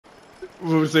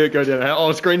We'll see it go down.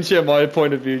 I'll screen share my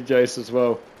point of view, Jace, as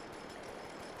well.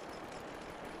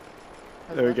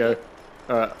 There we go.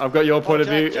 Alright, I've got your point of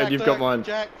view, and you've got mine.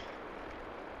 Jack.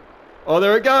 Oh,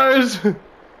 there it goes!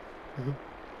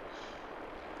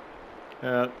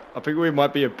 I think we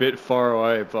might be a bit far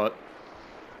away, but...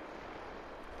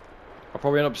 I'll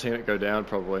probably end up seeing it go down,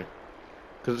 probably.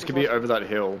 Because it's going to be over that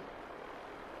hill.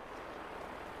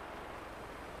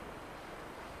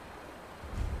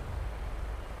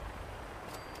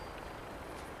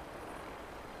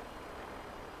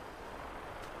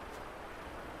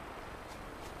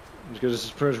 I'm just going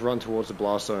to pretty much run towards the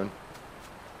blast zone.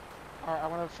 Alright,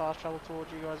 I'm gonna fast travel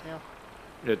towards you guys now.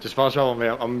 Yeah, just fast travel me.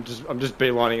 I'm just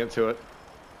beelining it to it.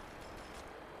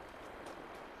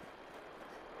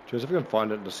 Cheers, if we can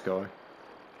find it in the sky.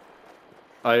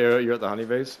 Oh, you're at the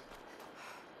honeybees?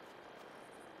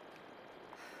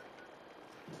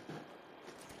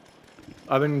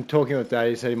 I've been talking with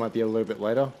Daddy, he said he might be a little bit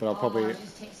later, but I'll probably... I was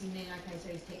just texting then, okay, so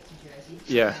he's texted Jersey.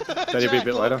 Yeah, that'll be a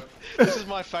bit later. This is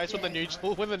my face when the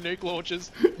nuke launches.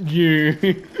 You.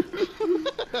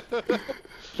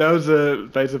 That was a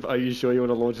face of, are you sure you want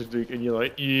to launch a nuke? And you're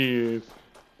like, yeah.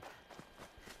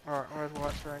 Alright, where's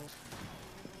White Springs?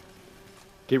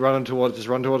 Keep running towards, just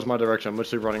run towards my direction. I'm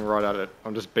literally running right at it.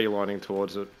 I'm just beelining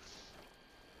towards it.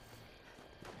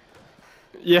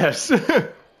 Yes.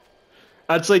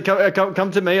 Actually,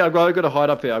 come to me. I've got a good hide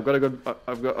up here. I've got a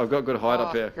good hide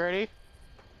up here. You ready?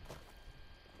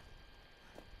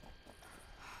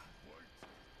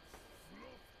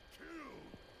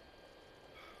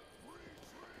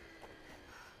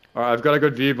 Alright, I've got a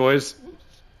good view, boys.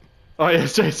 Oh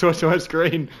yes, Jace, watch my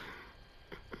screen.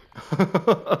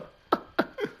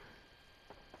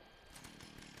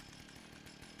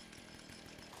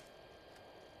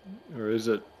 Or is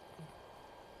it?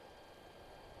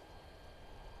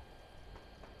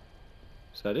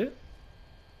 Is that it?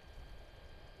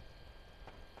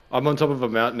 I'm on top of a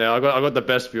mountain now. I got the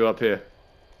best view up here.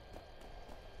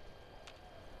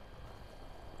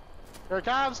 Here it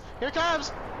comes! Here it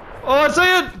comes! Oh, I see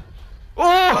it!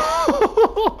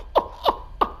 Oh!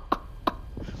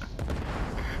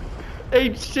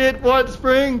 Eat shit,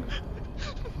 whitspring!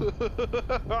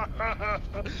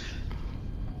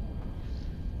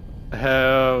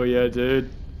 Hell yeah, dude.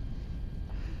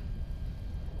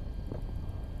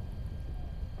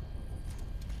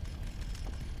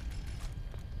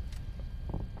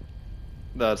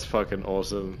 That's fucking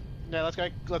awesome. Yeah, let's go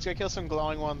kill some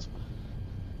glowing ones.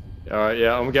 Alright,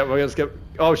 yeah, we're gonna get.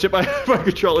 Oh shit, my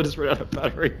controller just ran out of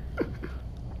battery.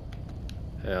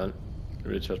 Hang on. Let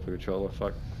me recharge my controller,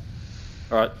 fuck.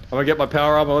 Alright, I'm gonna get my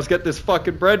power armor. Let's get this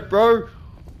fucking bread, bro!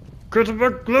 Get some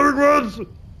glowing ones!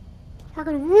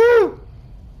 Fucking woo!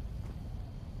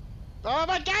 Oh,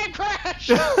 my game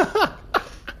crashed!